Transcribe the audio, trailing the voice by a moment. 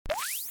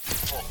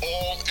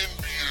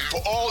For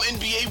all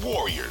NBA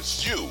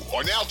Warriors, you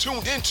are now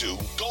tuned into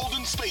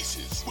Golden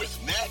Spaces with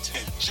Nat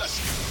and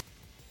Justin.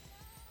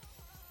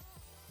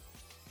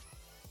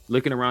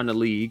 Looking around the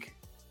league,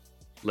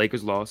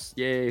 Lakers lost.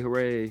 Yay,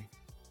 hooray.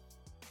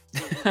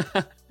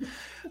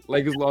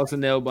 Lakers lost a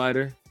nail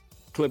biter.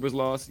 Clippers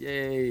lost.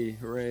 Yay,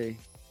 hooray.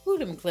 Who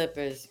them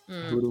Clippers?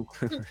 Who them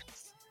Clippers?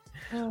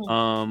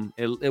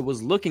 It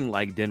was looking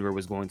like Denver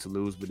was going to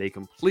lose, but they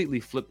completely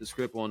flipped the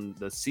script on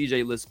the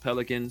CJ-less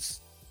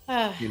Pelicans.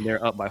 And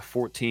they're up by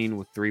 14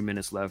 with 3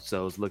 minutes left,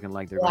 so it's looking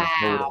like they're going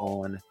to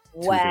hold on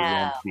to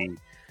their feet.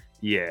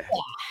 Yeah.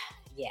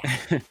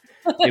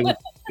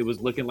 It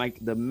was looking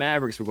like the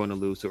Mavericks were going to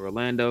lose to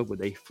Orlando, but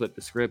they flipped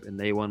the script and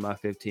they won by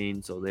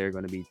 15, so they're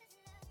going to be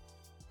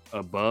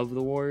above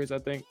the Warriors, I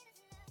think.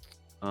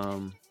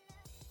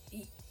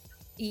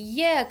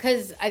 Yeah,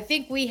 because I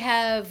think we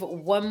have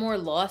one more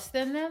loss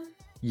than them.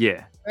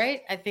 Yeah.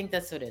 Right? I think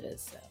that's what it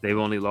is. So. They've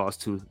only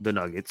lost to the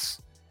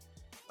Nuggets.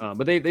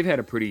 But they've had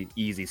a pretty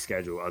easy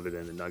schedule other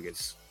than the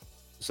Nuggets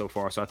so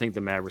far. So I think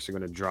the Mavericks are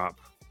going to drop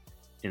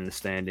in the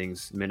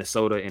standings.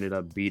 Minnesota ended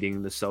up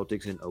beating the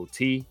Celtics in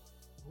OT.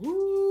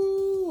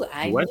 Ooh,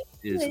 the West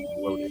is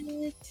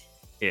loaded.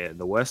 Yeah,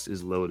 the West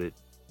is loaded.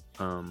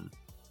 But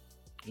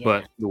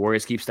the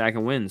Warriors keep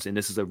stacking wins, and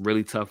this is a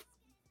really tough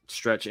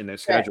stretch in their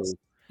schedule.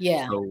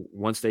 Yeah. So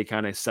once they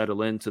kind of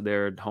settle into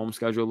their home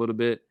schedule a little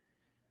bit,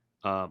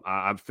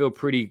 I feel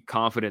pretty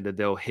confident that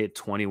they'll hit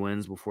 20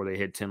 wins before they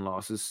hit 10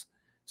 losses.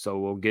 So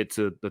we'll get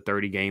to the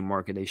 30-game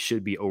mark, and they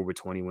should be over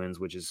 20 wins,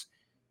 which is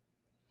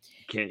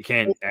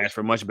can't ask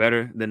for much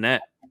better than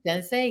that.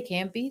 Gonna say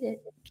can't beat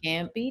it.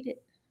 Can't beat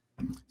it.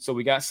 So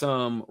we got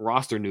some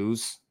roster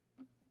news.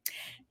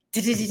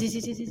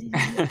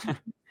 The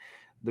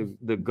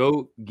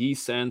GOAT Guy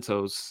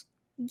Santos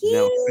is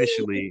now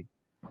officially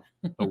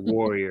a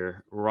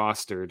Warrior,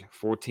 rostered,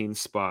 14th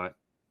spot,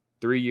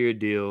 3-year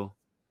deal,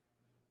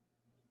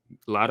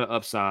 a lot of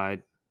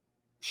upside,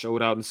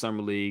 showed out in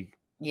Summer League.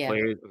 Yeah,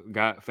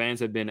 fans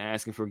have been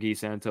asking for Guy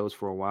Santos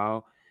for a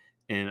while,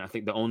 and I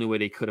think the only way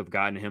they could have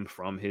gotten him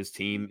from his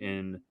team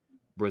in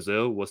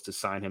Brazil was to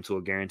sign him to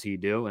a guaranteed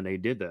deal, and they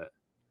did that.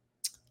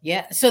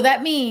 Yeah, so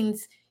that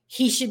means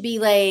he should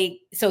be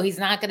so he's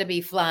not going to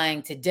be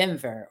flying to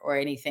Denver or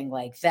anything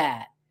like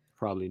that.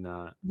 Probably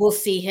not. We'll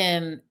see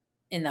him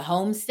in the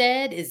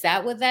Homestead. Is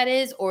that what that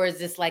is? Or is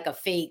this like a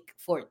fake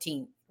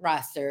 14th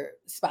roster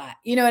spot?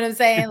 You know what I'm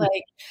saying?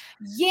 Like,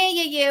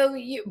 yeah.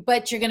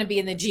 But you're going to be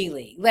in the G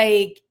League.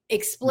 Like,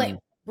 explain,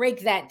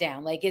 break that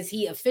down. Like, is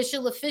he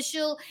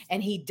official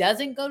and he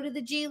doesn't go to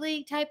the G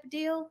League type of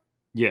deal?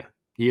 Yeah,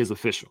 he is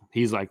official.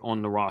 He's like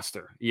on the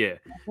roster. Yeah.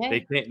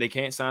 Okay. They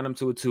can't sign him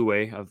to a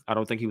two-way. I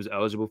don't think he was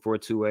eligible for a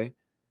two-way.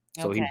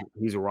 So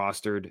he's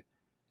rostered.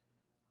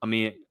 I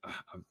mean,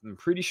 I'm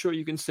pretty sure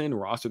you can send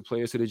rostered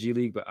players to the G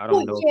League, but I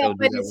don't know if they'll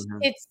do that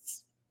with him.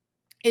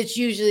 It's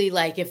usually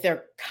like if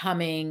they're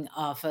coming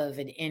off of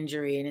an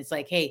injury and it's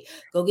like, hey,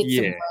 go get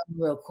some run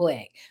real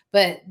quick.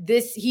 But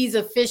he's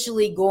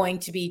officially going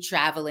to be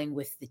traveling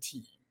with the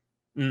team.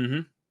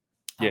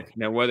 Mm-hmm. Yeah. Okay.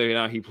 Now, whether or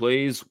not he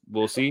plays,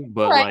 we'll see.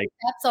 But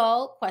that's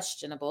all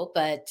questionable.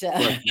 But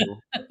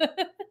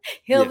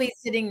he'll be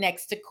sitting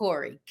next to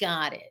Corey.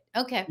 Got it.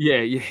 Okay. Yeah.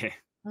 Okay.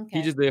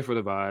 He's just there for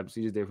the vibes.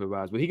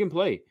 But he can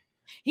play.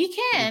 He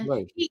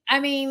can.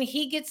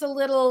 He gets a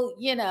little,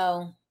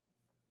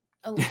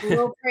 a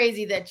little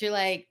crazy that you're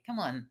like, come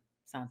on.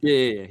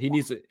 Yeah. He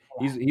needs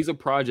he's a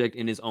project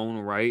in his own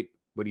right,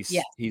 but he's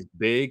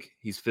big,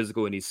 he's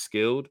physical, and he's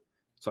skilled.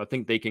 So I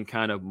think they can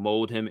kind of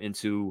mold him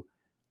into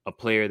a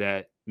player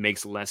that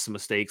makes less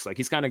mistakes. Like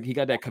he got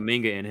that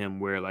Kuminga in him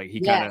where like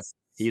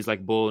he's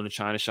like bull in the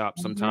china shop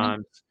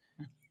sometimes.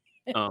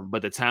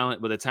 But the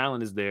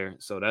talent is there.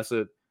 So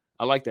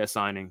I like that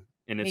signing.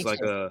 And it's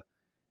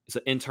it's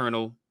an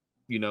internal,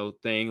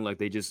 thing. Like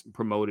they just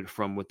promoted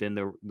from within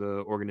the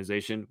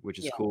organization, which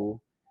is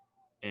cool.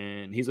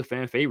 And he's a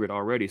fan favorite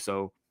already.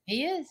 So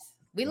he is.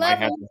 We love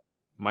him.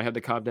 Might have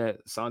to cop that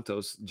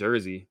Santos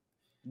jersey.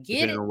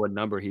 Depending on what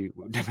number he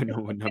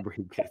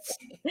gets.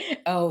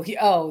 Oh,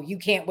 you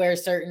can't wear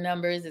certain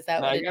numbers. Is that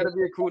what it gotta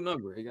be a cool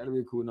number? It gotta be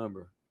a cool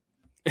number.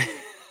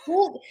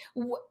 Cool.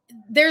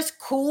 There's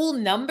cool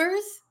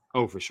numbers.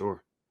 Oh, for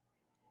sure.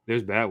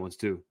 There's bad ones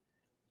too.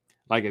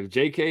 Like if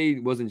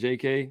JK wasn't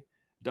JK,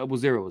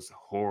 00 is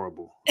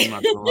horrible. I'm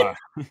not gonna lie.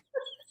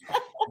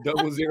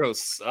 00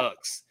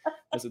 sucks.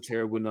 That's a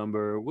terrible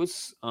number.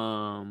 What's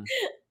I'm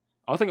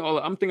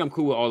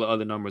cool with all the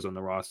other numbers on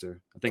the roster.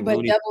 I think, but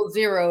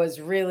 00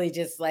 is really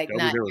just like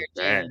not your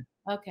bad.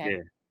 Okay.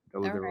 Yeah,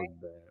 00 is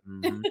bad.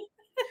 Mm-hmm.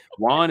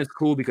 Juan is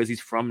cool because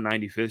he's from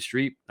 95th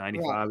Street.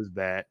 95 is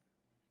bad.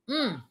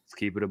 Let's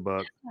keep it a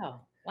buck. Oh,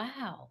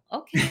 wow.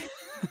 Okay.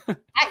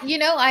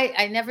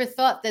 I never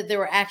thought that there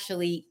were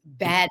actually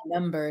bad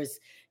numbers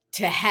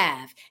to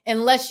have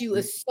unless you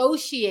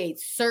associate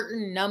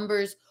certain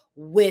numbers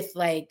with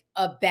like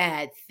a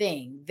bad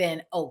thing,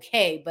 then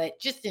okay. But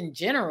just in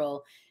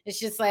general, it's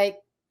just a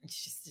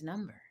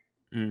number.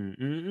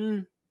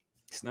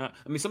 It's not.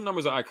 I mean, some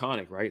numbers are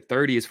iconic, right?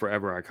 30 is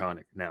forever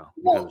iconic now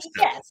because Well, of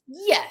Steph.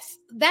 yes,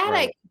 that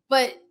Right.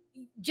 but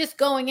just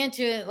going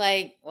into it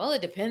like, well,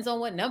 it depends on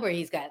what number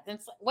he's got. Then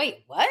it's like,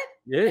 wait, what?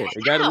 Yeah,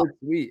 it gotta How? look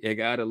sweet. It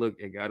gotta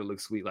look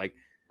sweet. Like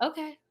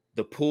Okay.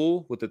 the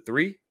pool with the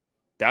 3,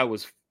 that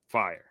was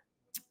fire.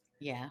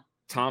 Yeah. Okay.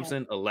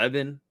 Thompson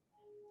 11,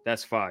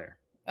 that's fire.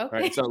 Right.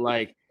 Okay. So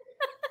like,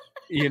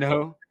 you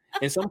know,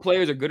 and some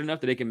players are good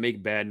enough that they can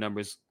make bad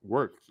numbers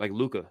work. Like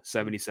Luca,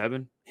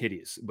 77,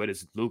 hideous, but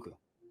it's Luca.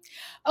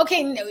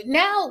 Okay.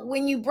 Now,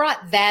 when you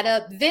brought that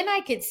up, then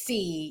I could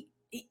see.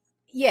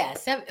 Yeah,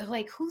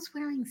 like who's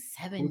wearing Who's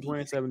 70?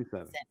 wearing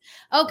 77?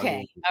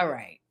 Okay, all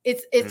right.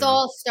 It's Mhm.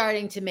 all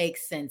starting to make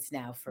sense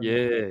now for me.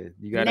 Yeah,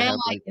 you gotta Now have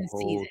I like the can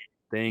see whole that.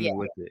 Yeah, thing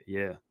with it.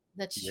 Yeah.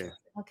 that's Yeah. true.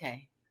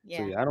 Okay. So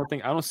Yeah. yeah, I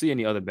don't see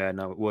any other bad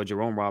number. Well,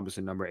 Jerome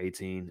Robinson, number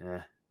 18.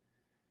 I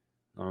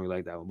don't really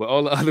like that one. But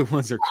all the other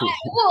ones are cool.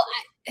 Well,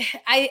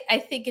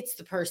 I think it's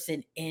the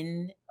person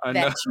in I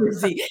that know.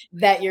 jersey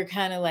that you're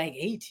kind of like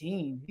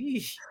 18.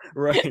 Eesh.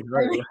 Right,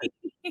 right,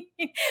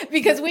 right.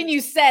 Because when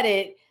you said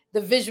it,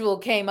 the visual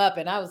came up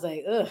and I was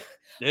like, ugh.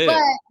 Yeah.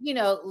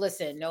 But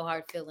listen, no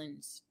hard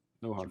feelings.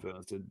 No hard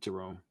feelings to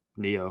Jerome.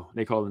 Neo.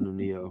 They call him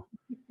Neo.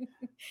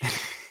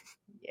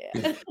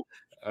 Yeah.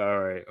 All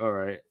right, all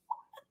right.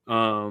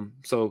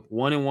 So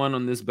 1-1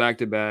 on this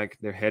back-to-back.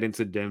 They're heading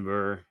to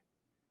Denver.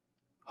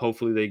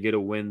 Hopefully they get a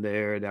win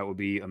there. That would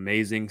be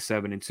amazing.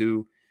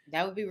 7-2.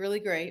 That would be really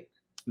great.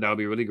 That would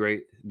be really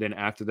great. Then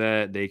after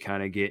that, they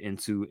kind of get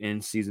into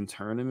in-season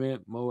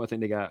tournament mode. I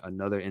think they got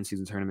another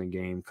in-season tournament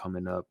game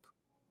coming up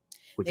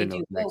They within do.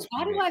 those Well, next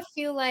why few do games. I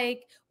feel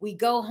like we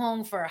go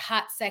home for a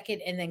hot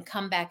second and then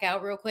come back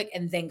out real quick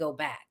and then go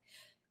back?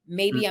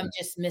 Maybe I'm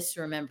just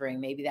misremembering.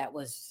 Maybe that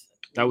was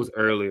That was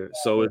earlier.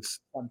 So it's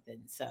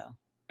something. So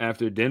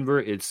after Denver,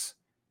 it's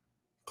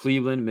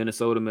Cleveland,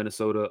 Minnesota,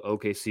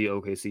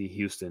 OKC,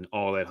 Houston,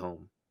 all at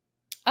home.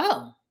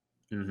 oh,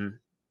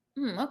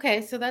 Mm-hmm.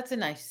 Okay. So that's a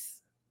nice.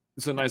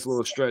 It's a nice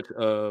little stretch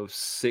of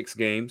 6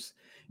 games.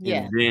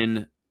 Yeah. And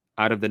then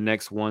out of the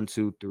next 1,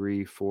 2,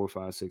 3, 4,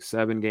 5, 6,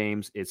 7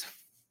 games, it's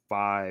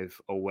 5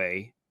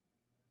 away.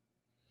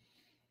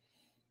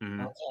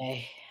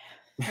 Okay.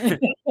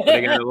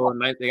 They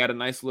got a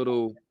nice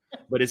little,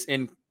 but it's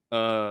in 2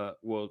 of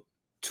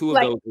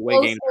Like those away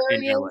close games are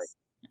in LA. areas?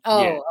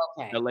 Yeah. Oh,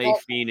 okay. LA,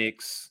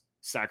 Phoenix,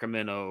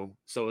 Sacramento.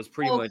 So it's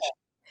pretty much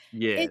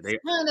It's they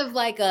kind of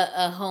like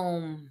a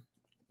home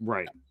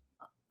right.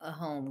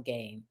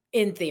 game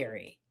in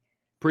theory.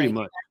 Pretty Like,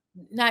 much.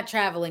 not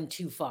traveling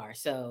too far,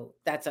 so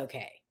that's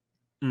okay.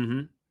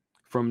 Mm-hmm.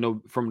 From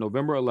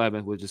November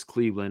 11th, which is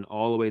Cleveland,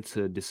 all the way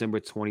to December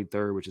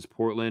 23rd, which is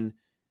Portland.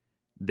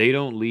 They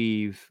don't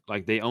leave.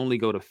 Like they only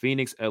go to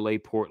Phoenix, LA,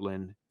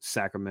 Portland,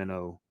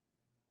 Sacramento,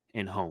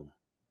 and home.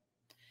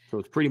 So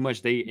it's pretty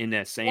much they in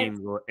that same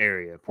little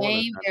area.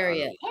 Portland's Same not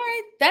area. really- All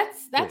right,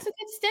 that's a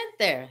good stint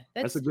there.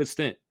 That's a good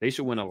stint. They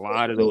should win a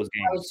lot of those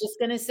games. I was just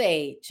gonna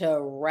say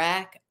to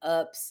rack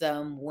up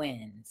some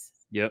wins.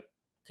 Yep.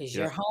 Because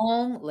you're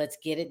home, let's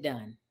get it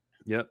done.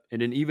 Yep.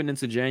 And then even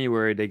into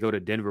January, they go to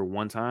Denver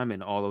one time,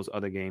 and all those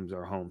other games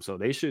are home. So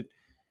they should,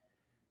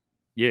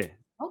 Okay.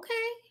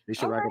 they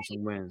should rack up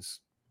some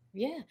wins.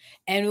 Yeah,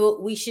 and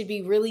we should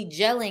be really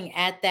gelling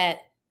at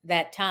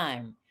that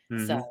time.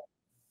 So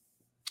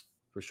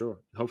for sure.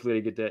 Hopefully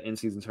they get that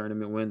in-season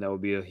tournament win. That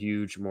would be a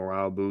huge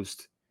morale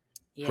boost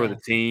for the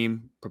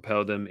team,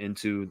 propel them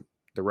into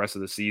the rest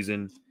of the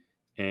season,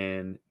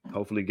 and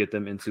hopefully get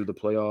them into the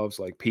playoffs,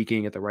 like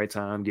peaking at the right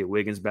time, get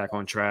Wiggins back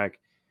on track,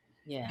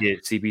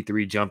 get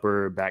CP3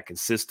 jumper back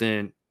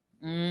consistent.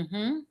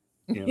 Mm-hmm.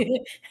 You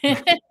know?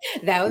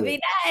 That would be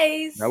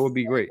nice. That would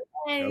be great.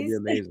 Nice. That would be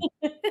amazing.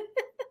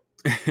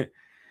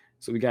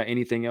 So we got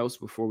anything else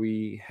before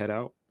we head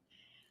out?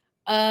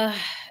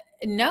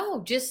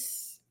 No,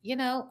 just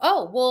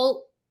oh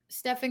well,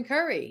 Stephen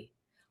Curry,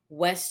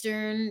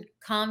 Western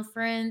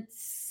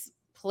Conference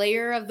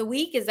Player of the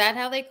Week. Is that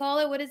how they call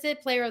it? What is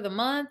it? Player of the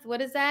Month?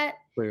 What is that?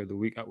 Player of the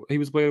Week. He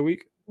was Player of the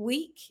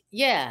Week?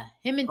 Yeah.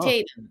 Him and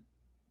Tatum.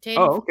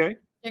 Oh, okay.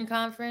 Western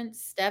Conference,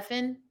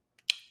 Stephen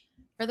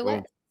for the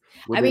West.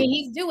 I mean,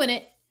 he's doing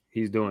it.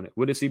 He's doing it.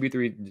 What did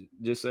CP3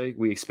 just say?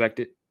 We expect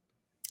it.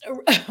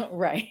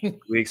 Right.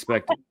 We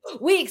expected.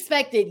 We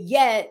expected,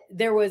 yet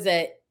there was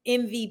a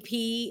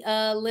MVP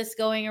list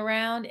going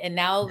around, and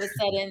now all of a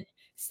sudden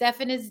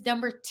Stephen is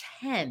number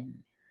 10.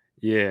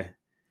 Yeah.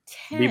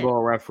 10.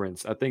 B-ball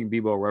reference. I think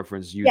B-ball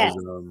reference uses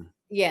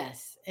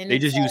yes. And they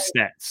just use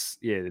stats.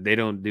 Yeah, they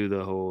don't do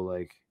the whole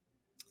like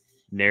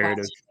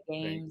narrative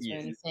games or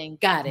anything.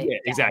 Got it. Yeah,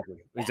 exactly.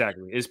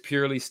 Exactly. It's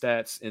purely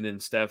stats, and then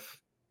Steph,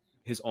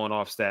 his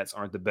on-off stats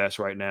aren't the best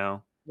right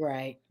now.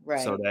 Right.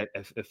 So that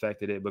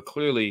affected it. But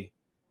clearly,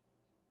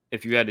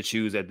 if you had to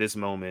choose at this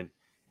moment,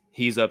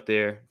 he's up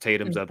there,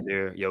 Tatum's up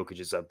there, Jokic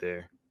is up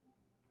there.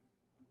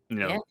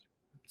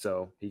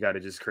 So he got to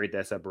just create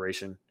that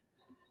separation.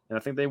 And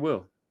I think they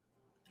will.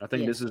 I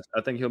think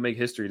I think he'll make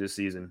history this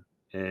season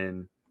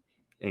and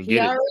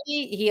get it.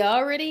 He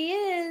already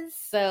is.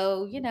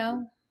 So,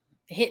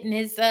 hitting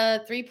his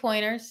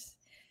 3-pointers.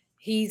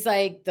 he's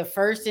like the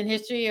first in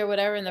history or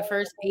whatever in the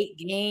first 8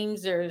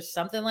 games or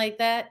something like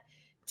that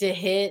to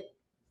hit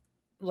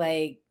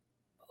like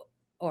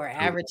or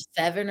average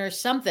 7 or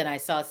something. I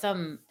saw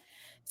some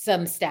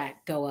stat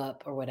go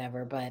up or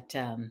whatever, but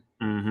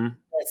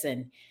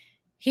listen,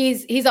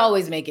 he's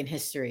always making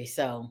history,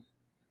 so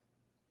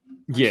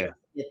I'm sure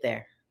he'll get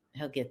there.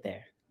 He'll get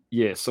there.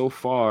 Yeah, so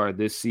far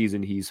this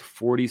season he's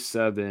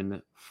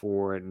 47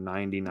 for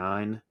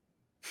 99.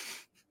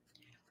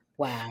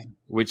 Wow.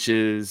 Which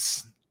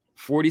is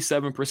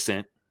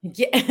 47%.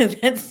 Yeah,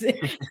 that's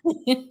it.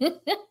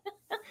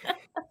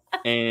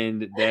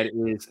 And that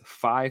is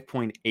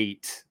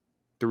 5.8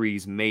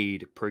 threes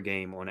made per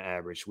game on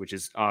average, which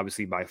is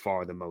obviously by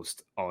far the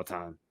most all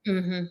time.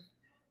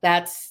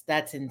 That's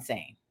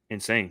insane.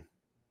 Insane.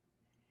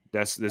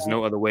 There's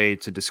no other way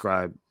to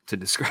describe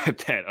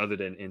that other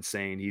than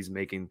insane. He's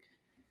making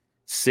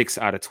 6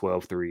 out of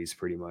 12 threes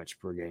pretty much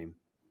per game.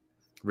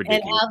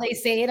 Ridiculous. And how they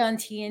say it on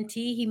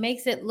TNT, he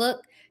makes it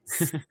look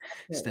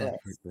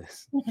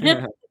effortless.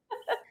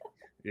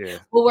 Yeah.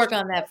 We'll work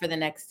on that for the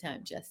next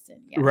time,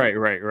 Justin. Yeah.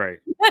 Right.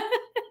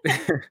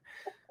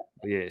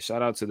 Yeah,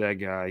 shout out to that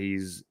guy.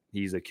 He's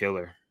a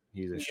killer.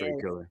 He's a straight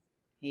killer.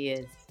 He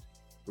is.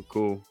 But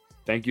cool.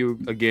 Thank you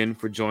again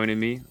for joining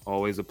me.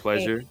 Always a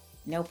pleasure. Hey,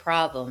 no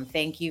problem.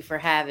 Thank you for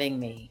having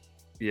me.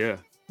 Yeah.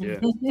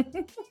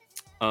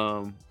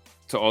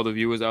 To all the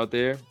viewers out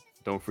there,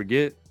 don't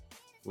forget,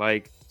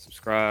 like,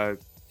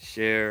 subscribe,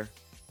 share,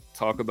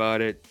 talk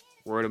about it,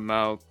 word of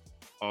mouth,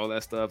 all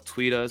that stuff.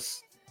 Tweet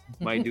us.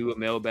 Might do a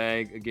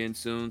mailbag again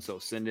soon. So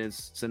send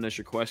us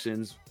your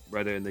questions,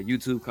 whether in the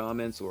YouTube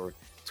comments or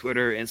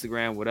Twitter,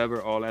 Instagram,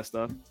 whatever, all that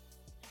stuff.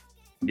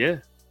 Yeah.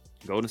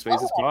 Golden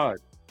Spaces Pod.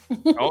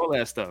 All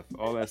that stuff.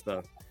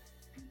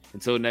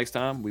 Until next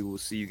time, we will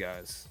see you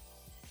guys.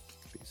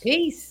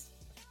 Peace.